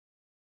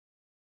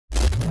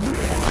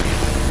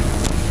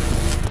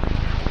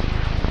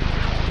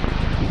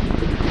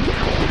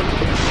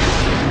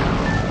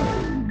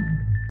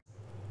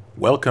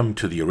Welcome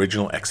to the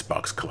original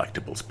Xbox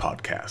Collectibles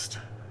podcast.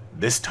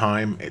 This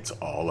time it's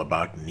all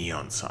about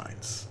neon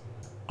signs.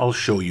 I'll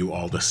show you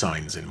all the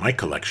signs in my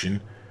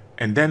collection,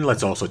 and then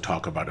let's also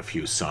talk about a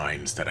few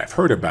signs that I've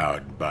heard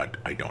about but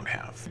I don't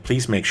have.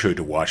 Please make sure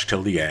to watch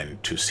till the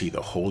end to see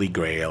the holy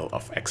grail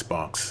of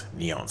Xbox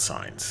neon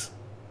signs.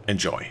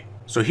 Enjoy!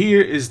 So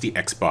here is the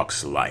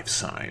Xbox Live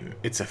sign.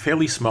 It's a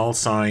fairly small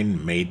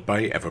sign made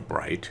by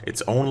Everbrite.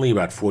 It's only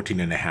about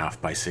 14.5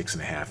 by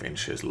 6.5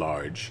 inches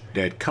large.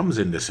 It comes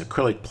in this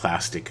acrylic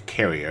plastic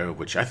carrier,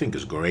 which I think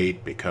is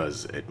great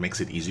because it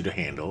makes it easy to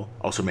handle.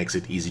 Also makes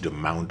it easy to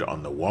mount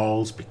on the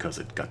walls because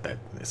it's got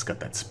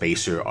that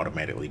spacer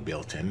automatically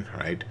built in,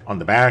 right? On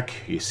the back,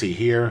 you see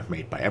here,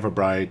 made by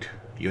Everbrite.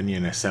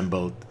 Union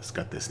assembled. It's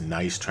got this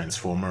nice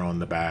transformer on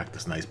the back,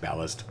 this nice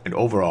ballast, and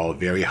overall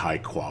very high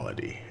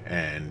quality.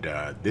 And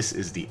this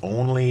is the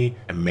only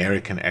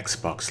American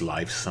Xbox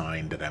Live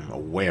sign that I'm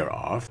aware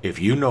of. If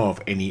you know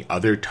of any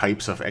other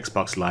types of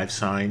Xbox Live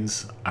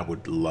signs, I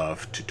would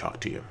love to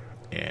talk to you.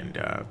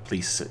 And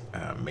please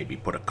maybe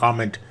put a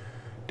comment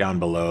down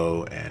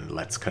below and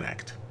let's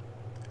connect.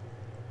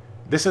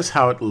 This is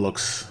how it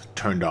looks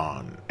turned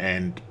on,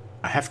 and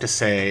I have to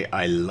say,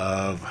 I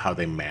love how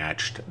they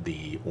matched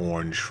the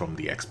orange from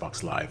the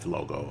Xbox Live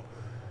logo.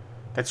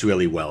 That's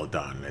really well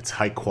done. It's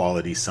high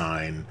quality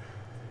sign.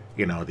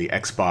 You know, the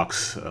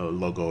Xbox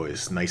logo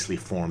is nicely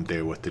formed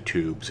there with the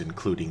tubes,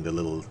 including the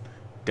little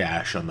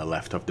dash on the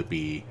left of the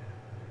B.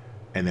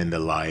 And then the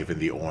Live in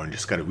the orange.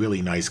 It's got a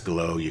really nice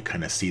glow. You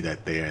kind of see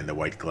that there in the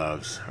white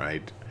gloves,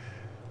 right?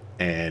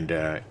 And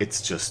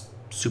it's just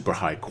super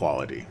high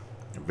quality.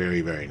 Very,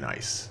 very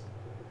nice.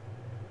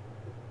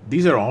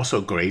 These are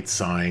also great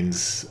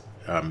signs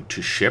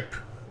to ship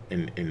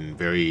in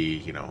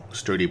very,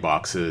 sturdy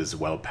boxes,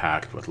 well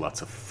packed with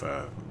lots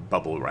of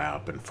bubble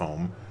wrap and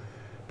foam.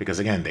 Because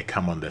again, they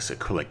come on this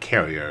acrylic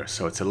carrier,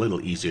 so it's a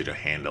little easier to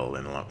handle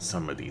than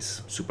some of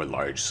these super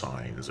large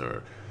signs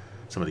or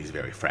some of these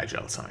very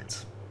fragile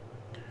signs.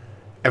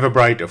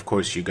 Everbrite, of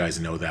course, you guys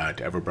know that.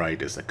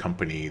 Everbrite is a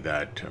company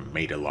that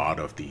made a lot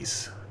of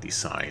these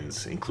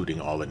signs, including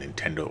all the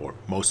Nintendo or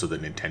most of the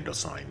Nintendo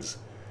signs,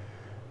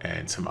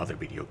 and some other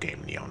video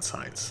game neon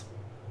signs.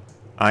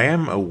 I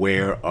am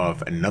aware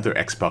of another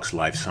Xbox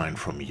Live sign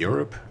from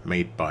Europe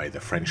made by the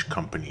French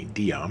company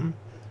Diam,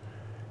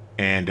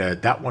 and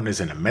that one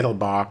is in a metal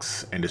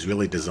box and is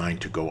really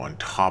designed to go on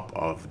top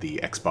of the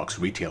Xbox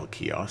retail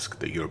kiosk,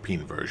 the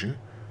European version.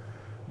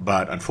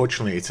 But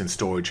unfortunately it's in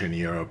storage in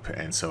Europe,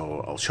 and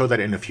so I'll show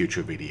that in a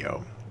future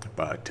video,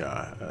 but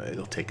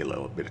it'll take a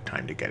little bit of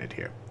time to get it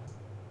here.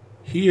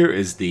 Here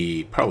is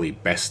the probably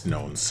best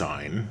known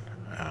sign.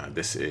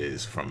 This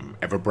is from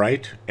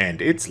Everbrite,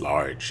 and it's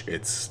large.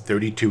 It's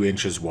 32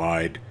 inches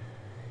wide,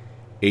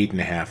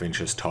 8.5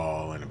 inches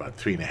tall, and about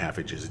 3.5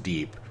 inches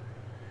deep.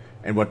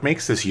 And what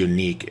makes this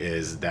unique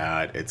is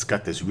that it's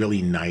got this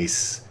really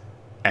nice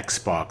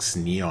Xbox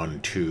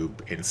neon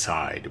tube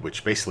inside,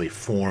 which basically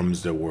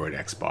forms the word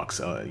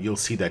Xbox. You'll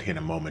see that in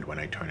a moment when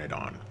I turn it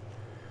on.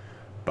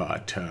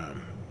 But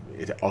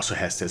it also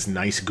has this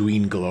nice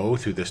green glow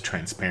through this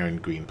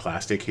transparent green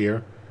plastic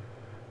here.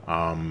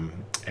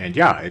 And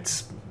yeah,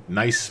 it's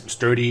nice,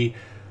 sturdy.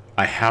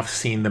 I have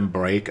seen them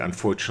break,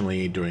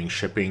 unfortunately, during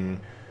shipping.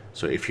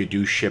 So if you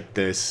do ship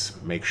this,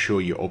 make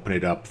sure you open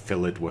it up,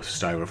 fill it with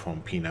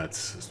styrofoam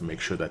peanuts to make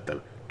sure that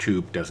the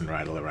tube doesn't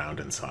rattle around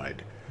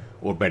inside.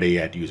 Or better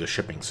yet, use a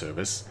shipping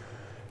service.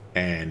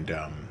 And,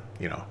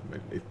 it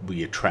would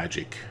be a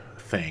tragic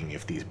thing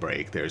if these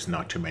break. There's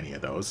not too many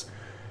of those.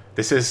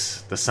 This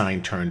is the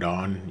sign turned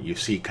on. You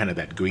see kind of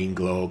that green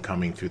glow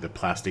coming through the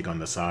plastic on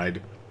the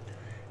side.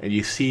 And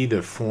you see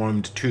the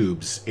formed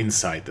tubes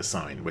inside the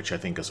sign, which I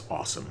think is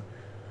awesome.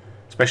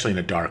 Especially in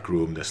a dark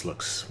room, this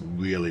looks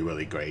really,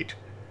 really great.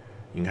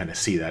 You can kind of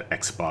see that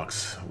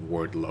Xbox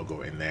word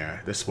logo in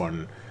there. This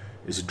one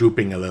is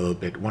drooping a little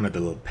bit. One of the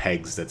little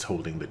pegs that's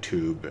holding the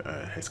tube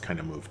has kind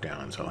of moved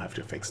down, so I'll have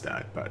to fix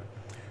that. But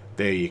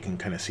there you can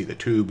kind of see the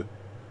tube.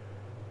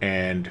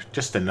 And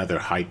just another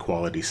high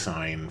quality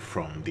sign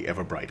from the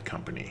Everbrite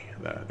company,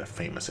 the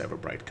famous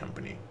Everbrite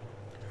company.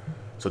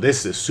 So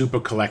this is super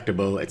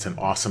collectible. It's an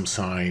awesome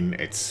sign.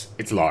 It's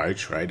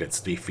large, right? It's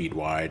 3 feet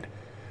wide,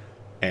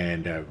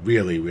 and a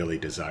really, really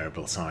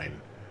desirable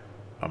sign.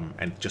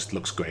 And it just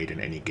looks great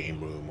in any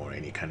game room or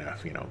any kind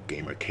of,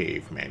 gamer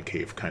cave, man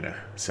cave kind of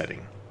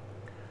setting.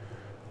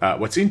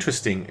 What's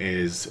interesting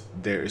is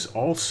there's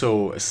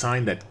also a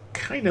sign that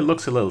kind of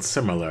looks a little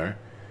similar,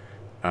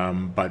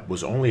 but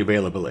was only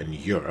available in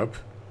Europe.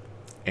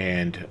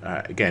 And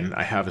again,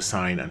 I have a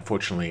sign.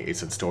 Unfortunately,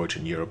 it's in storage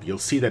in Europe. You'll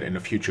see that in a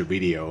future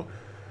video.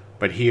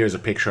 But here's a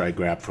picture I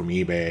grabbed from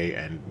eBay,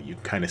 and you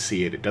kind of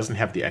see it. It doesn't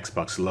have the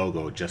Xbox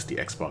logo, just the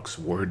Xbox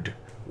word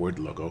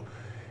logo.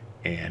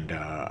 And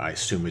I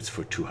assume it's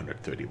for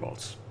 230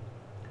 volts.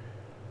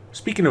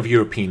 Speaking of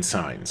European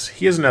signs,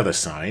 here's another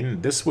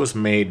sign. This was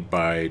made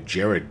by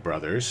Jerrard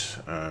brothers,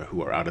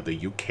 who are out of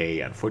the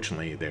UK.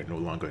 Unfortunately, they're no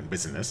longer in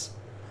business.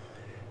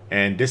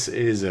 And this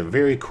is a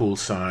very cool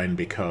sign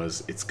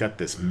because it's got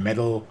this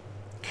metal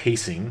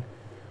casing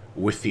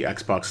with the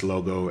Xbox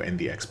logo and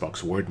the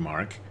Xbox word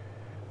mark,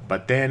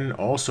 but then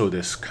also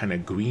this kind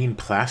of green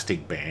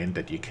plastic band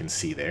that you can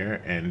see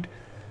there, and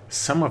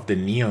some of the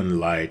neon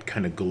light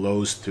kind of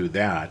glows through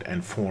that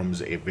and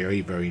forms a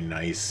very, very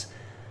nice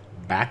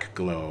back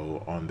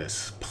glow on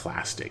this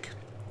plastic,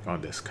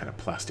 on this kind of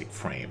plastic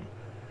frame,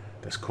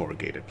 this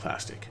corrugated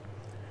plastic.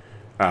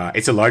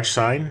 It's a large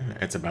sign.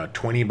 It's about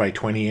 20 by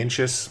 20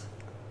 inches,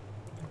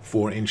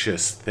 4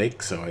 inches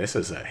thick, so this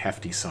is a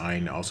hefty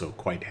sign, also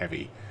quite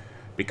heavy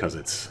because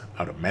it's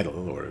out of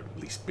metal, or at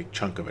least a big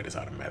chunk of it is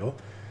out of metal.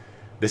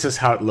 This is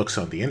how it looks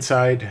on the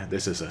inside.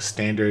 This is a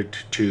standard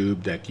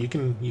tube that you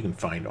can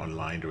find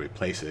online to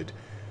replace it.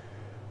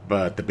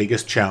 But the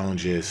biggest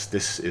challenge is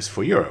this is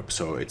for Europe,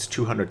 so it's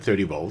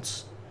 230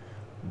 volts.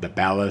 The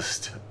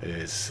ballast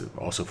is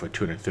also for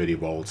 230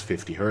 volts,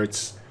 50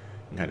 hertz.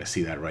 You can kind of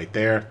see that right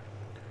there.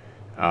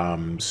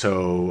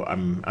 So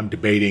I'm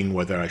debating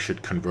whether I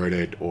should convert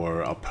it,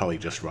 or I'll probably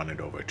just run it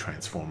over a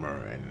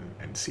transformer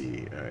and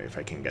see if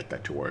I can get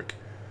that to work.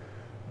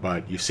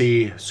 But you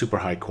see, super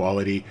high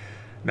quality.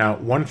 Now,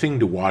 one thing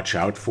to watch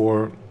out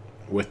for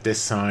with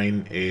this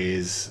sign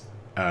is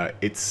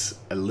it's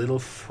a little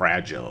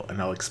fragile,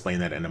 and I'll explain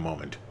that in a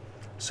moment.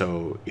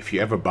 So if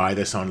you ever buy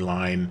this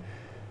online,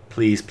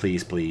 please,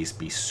 please, please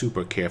be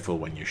super careful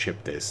when you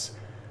ship this.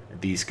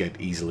 These get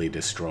easily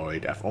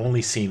destroyed. I've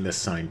only seen this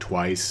sign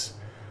twice.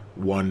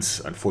 Once,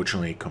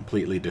 unfortunately,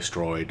 completely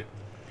destroyed,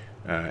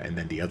 and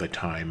then the other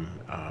time,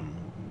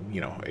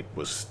 you know, it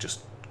was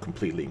just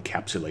completely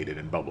encapsulated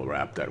in bubble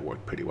wrap. That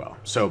worked pretty well.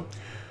 So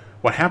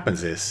what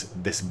happens is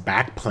this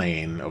back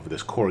plane of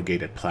this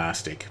corrugated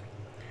plastic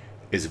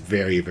is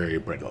very, very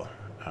brittle,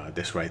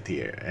 this right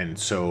here. And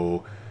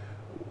so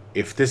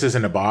if this is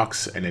in a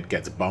box and it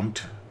gets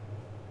bumped,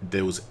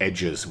 those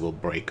edges will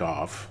break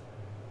off.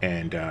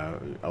 And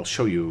I'll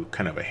show you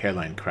kind of a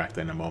hairline crack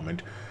in a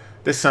moment.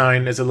 This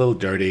sign is a little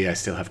dirty. I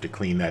still have to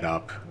clean that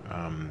up.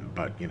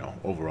 But, you know,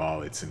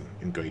 overall it's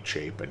in great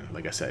shape. And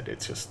like I said, it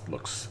just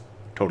looks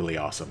totally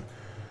awesome,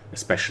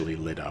 especially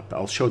lit up.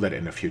 I'll show that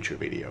in a future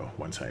video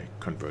once I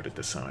converted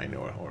the sign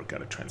or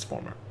got a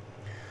transformer.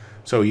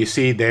 So you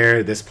see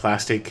there, this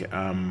plastic,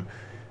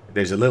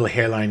 there's a little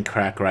hairline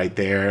crack right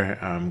there.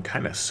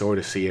 Kind of sort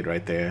of see it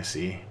right there,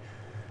 see?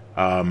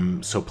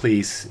 So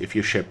please, if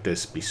you ship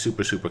this, be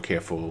super, super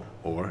careful,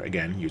 or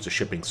again, use a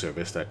shipping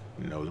service that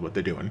knows what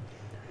they're doing,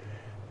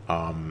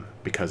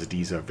 because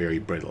these are very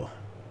brittle.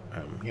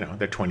 You know,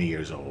 they're 20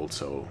 years old,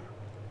 so...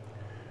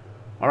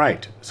 All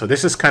right, so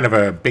this is kind of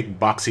a big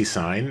boxy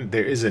sign.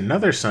 There is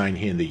another sign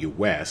here in the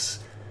US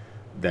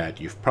that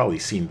you've probably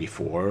seen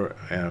before.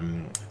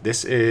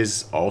 This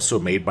is also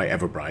made by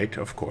Everbrite,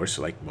 of course,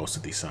 like most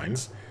of these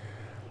signs.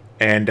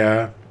 And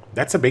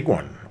that's a big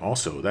one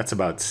also. That's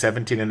about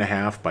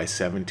 17.5 by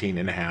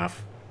 17.5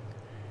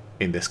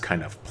 in this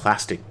kind of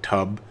plastic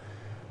tub.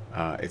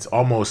 It's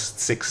almost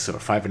 6 or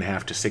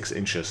 5.5 to 6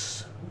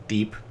 inches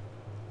deep.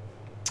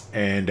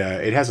 And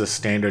it has a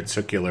standard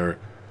circular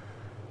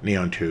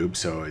neon tube,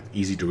 so it's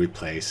easy to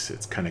replace.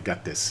 It's kind of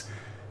got this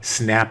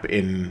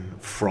snap-in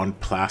front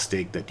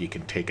plastic that you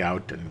can take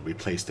out and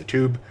replace the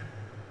tube.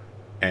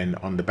 And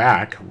on the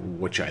back,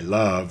 which I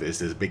love, is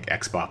this big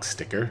Xbox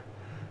sticker.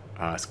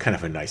 It's kind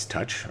of a nice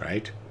touch,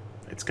 right?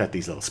 It's got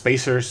these little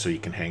spacers so you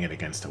can hang it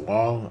against a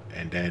wall,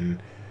 and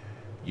then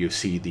you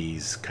see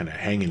these kind of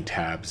hanging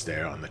tabs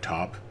there on the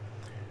top.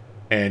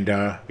 And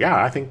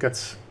yeah, I think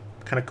that's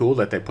kind of cool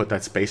that they put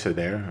that spacer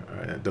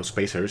there, those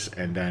spacers,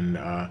 and then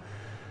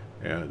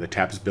the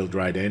tabs build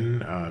right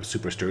in,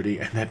 super sturdy,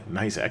 and that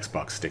nice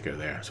Xbox sticker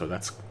there. So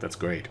that's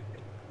great.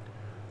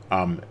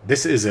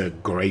 This is a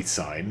great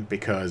sign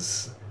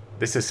because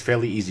this is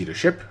fairly easy to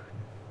ship.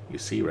 You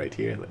see right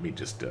here. Let me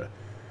just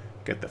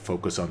get the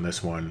focus on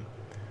this one.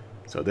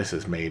 So this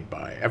is made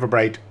by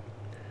Everbrite,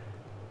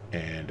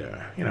 and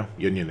you know,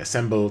 union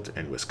assembled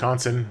in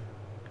Wisconsin.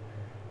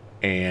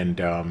 And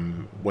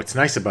what's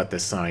nice about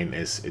this sign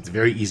is it's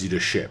very easy to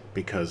ship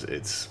because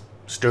it's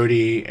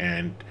sturdy,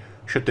 and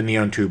should the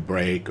neon tube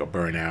break or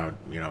burn out,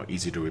 you know,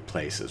 easy to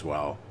replace as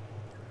well.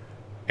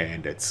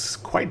 And it's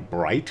quite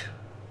bright,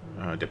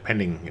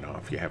 depending, you know,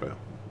 if you have a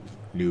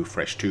new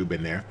fresh tube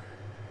in there.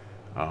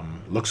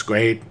 Looks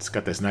great. It's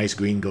got this nice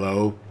green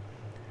glow,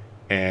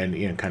 and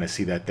you can kind of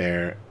see that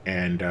there.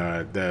 And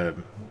the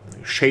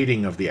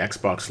shading of the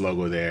Xbox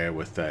logo there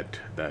with that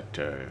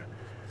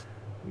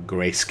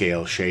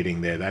grayscale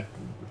shading there, that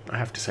I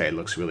have to say it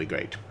looks really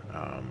great.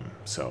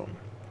 So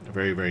a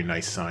very, very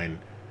nice sign.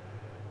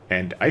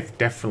 And I've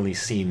definitely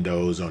seen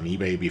those on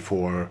eBay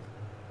before.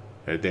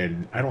 I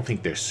don't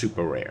think they're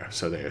super rare,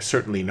 so they're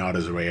certainly not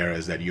as rare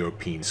as that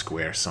European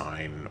square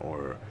sign,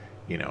 or,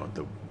 you know,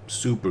 the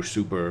super,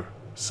 super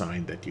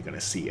sign that you're going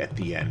to see at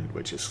the end,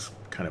 which is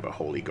kind of a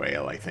holy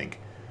grail, I think.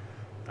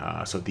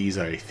 So these,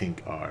 I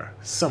think, are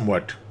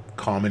somewhat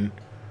common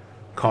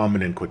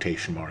in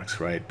quotation marks,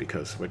 right?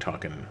 Because we're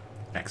talking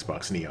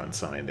Xbox neon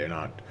sign. They're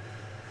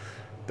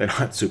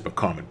not super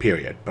common,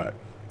 period, but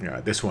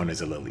this one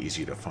is a little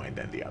easier to find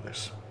than the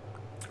others.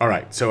 All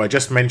right, so I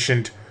just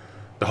mentioned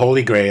The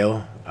Holy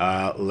Grail.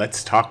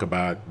 Let's talk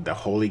about the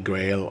Holy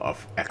Grail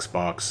of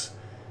Xbox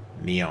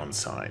neon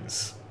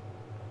signs.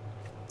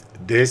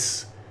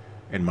 This,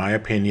 in my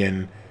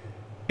opinion,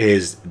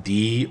 is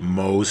the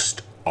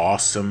most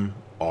awesome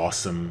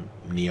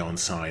neon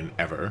sign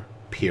ever,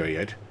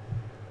 period.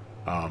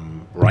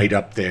 Right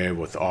up there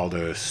with all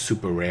the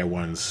super rare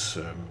ones,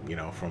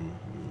 from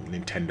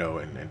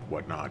Nintendo and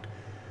whatnot.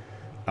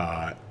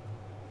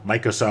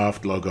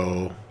 Microsoft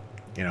logo,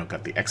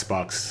 got the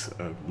Xbox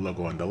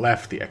logo on the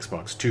left, the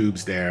Xbox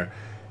tubes there,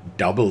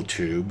 double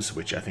tubes,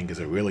 which I think is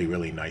a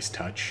really nice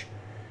touch.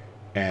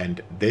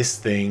 And this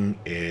thing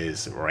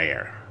is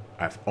rare.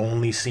 I've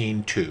only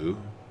seen two.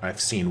 I've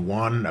seen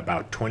one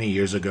about 20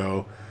 years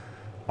ago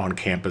on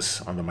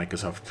campus, on the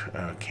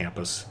Microsoft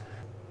campus.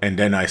 And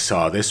then I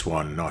saw this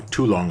one not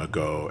too long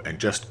ago and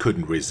just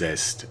couldn't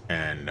resist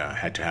and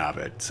had to have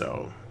it.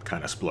 So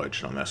kind of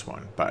splurged on this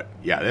one. But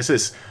yeah, this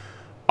is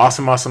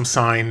awesome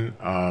sign.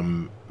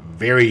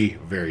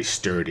 Very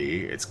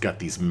sturdy. It's got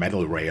these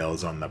metal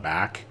rails on the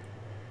back.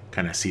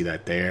 Kind of see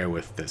that there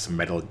with this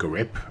metal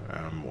grip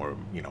or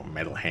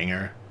metal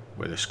hanger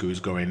where the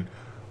screws go in.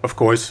 Of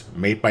course,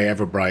 made by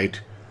Everbrite.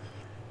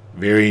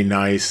 Very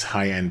nice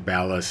high-end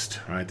ballast,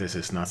 right? This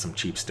is not some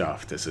cheap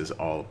stuff. This is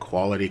all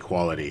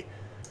quality.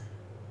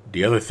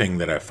 The other thing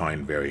that I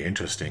find very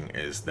interesting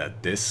is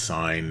that this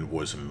sign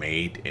was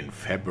made in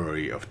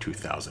February of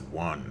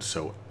 2001,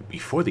 so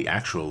before the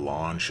actual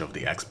launch of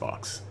the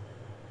Xbox.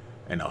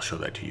 And I'll show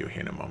that to you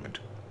here in a moment.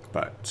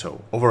 But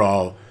so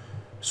overall,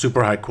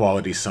 super high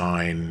quality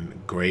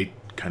sign, great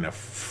kind of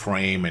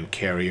frame and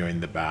carrier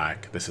in the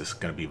back. This is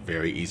going to be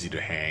very easy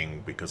to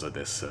hang because of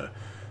this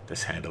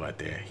this handle right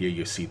there. Here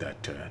you see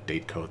that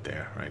date code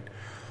there, right?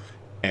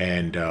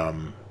 And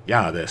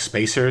yeah, the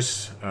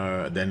spacers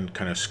then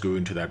kind of screw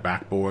into that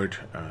backboard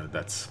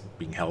that's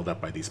being held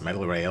up by these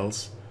metal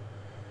rails.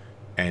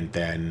 And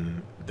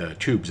then the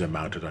tubes are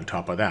mounted on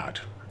top of that.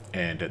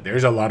 And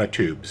there's a lot of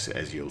tubes,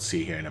 as you'll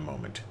see here in a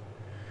moment.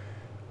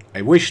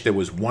 I wish there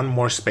was one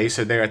more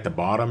spacer there at the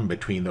bottom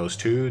between those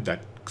two.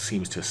 That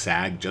seems to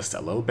sag just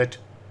a little bit.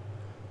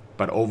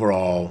 But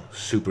overall,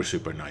 super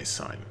nice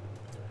sign.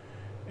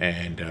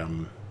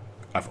 And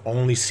I've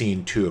only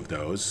seen two of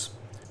those.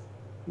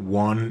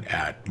 One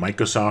at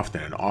Microsoft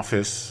in an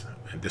office.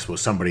 And this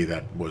was somebody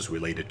that was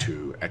related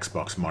to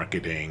Xbox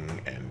marketing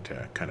and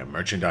kind of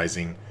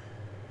merchandising.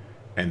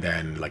 And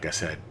then, like I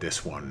said,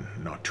 this one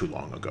not too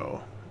long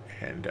ago.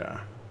 And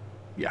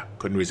yeah,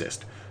 couldn't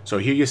resist. So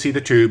here you see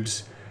the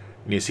tubes.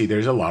 And you see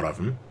there's a lot of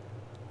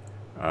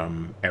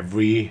them.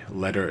 Every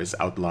letter is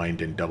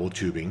outlined in double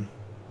tubing,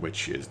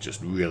 which is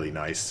just really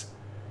nice.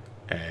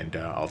 And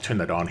I'll turn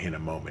that on here in a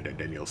moment, and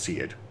then you'll see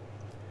it.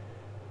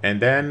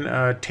 And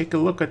then take a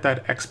look at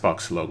that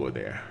Xbox logo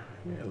there.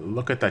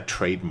 Look at that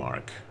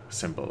trademark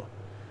symbol.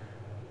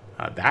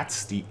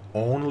 That's the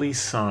only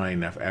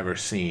sign I've ever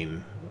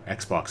seen,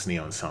 Xbox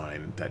neon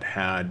sign, that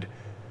had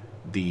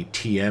the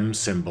TM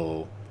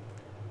symbol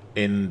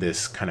in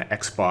this kind of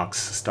Xbox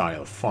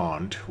style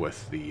font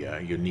with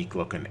the unique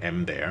looking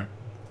M there.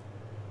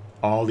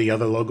 All the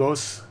other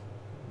logos,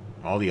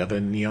 all the other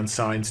neon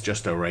signs,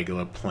 just a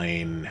regular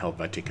plain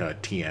Helvetica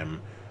TM.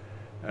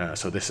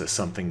 So this is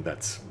something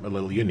that's a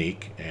little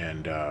unique,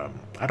 and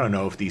I don't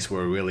know if these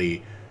were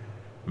really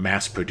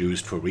mass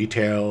produced for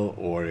retail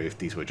or if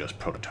these were just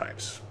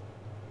prototypes.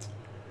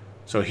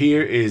 So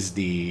here is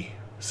the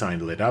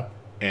sign lit up,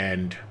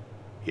 and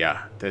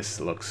yeah, this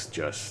looks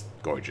just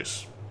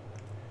gorgeous.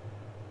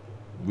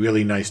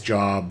 Really nice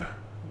job,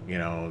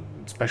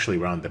 especially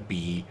around the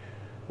B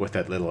with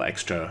that little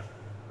extra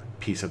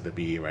piece of the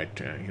B right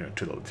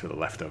to the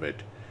left of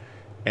it,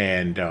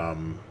 and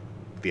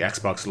the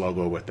Xbox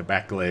logo with the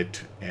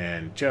backlit,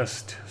 and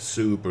just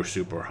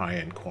super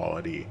high-end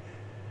quality.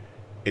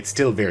 It's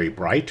still very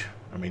bright.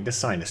 I mean, this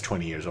sign is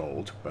 20 years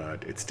old,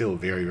 but it's still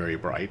very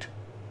bright.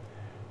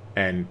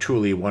 And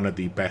truly one of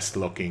the best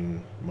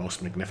looking,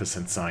 most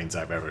magnificent signs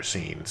I've ever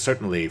seen.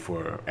 Certainly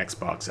for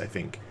Xbox, I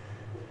think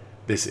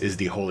this is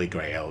the Holy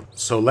Grail.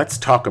 So let's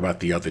talk about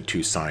the other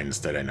two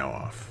signs that I know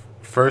of.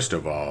 First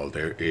of all,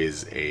 there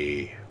is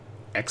a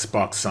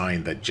Xbox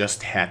sign that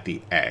just had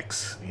the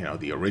X,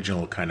 the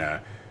original kind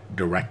of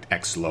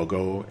DirectX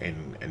logo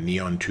in a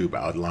neon tube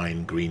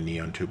outline, green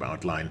neon tube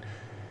outline.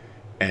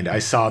 And I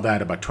saw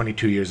that about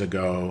 22 years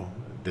ago.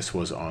 This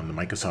was on the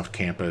Microsoft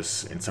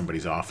campus in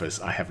somebody's office.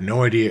 I have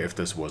no idea if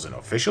this was an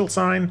official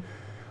sign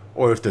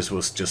or if this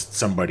was just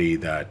somebody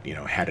that,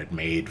 had it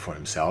made for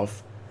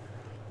himself.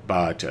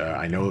 But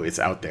I know it's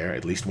out there,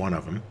 at least one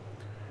of them.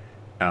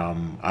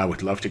 I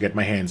would love to get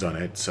my hands on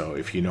it. So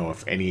if you know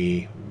of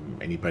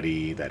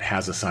anybody that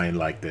has a sign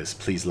like this,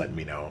 please let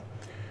me know.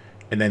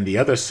 And then the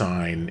other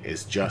sign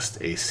is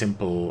just a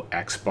simple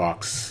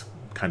Xbox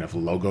kind of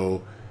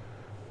logo.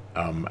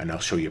 And I'll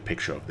show you a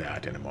picture of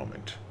that in a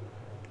moment.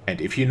 And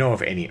if you know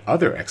of any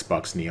other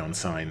Xbox neon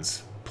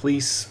signs,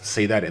 please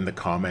say that in the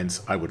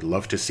comments. I would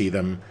love to see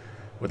them.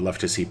 Would love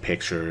to see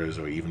pictures,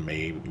 or even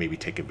maybe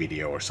take a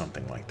video or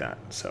something like that.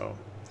 So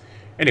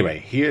anyway,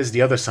 here's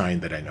the other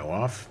sign that I know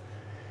of.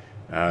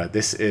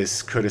 This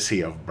is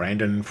courtesy of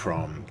Brandon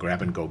from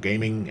Grab and Go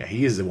Gaming.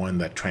 He is the one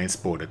that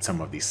transported some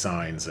of these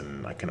signs,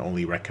 and I can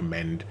only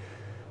recommend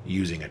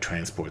using a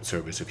transport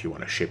service if you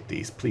want to ship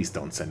these. Please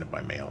don't send them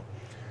by mail.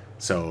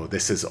 So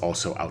this is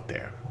also out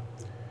there.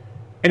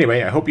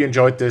 Anyway, I hope you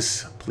enjoyed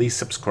this. Please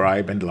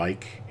subscribe and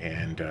like,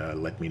 and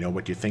let me know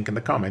what you think in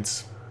the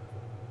comments.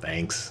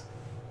 Thanks.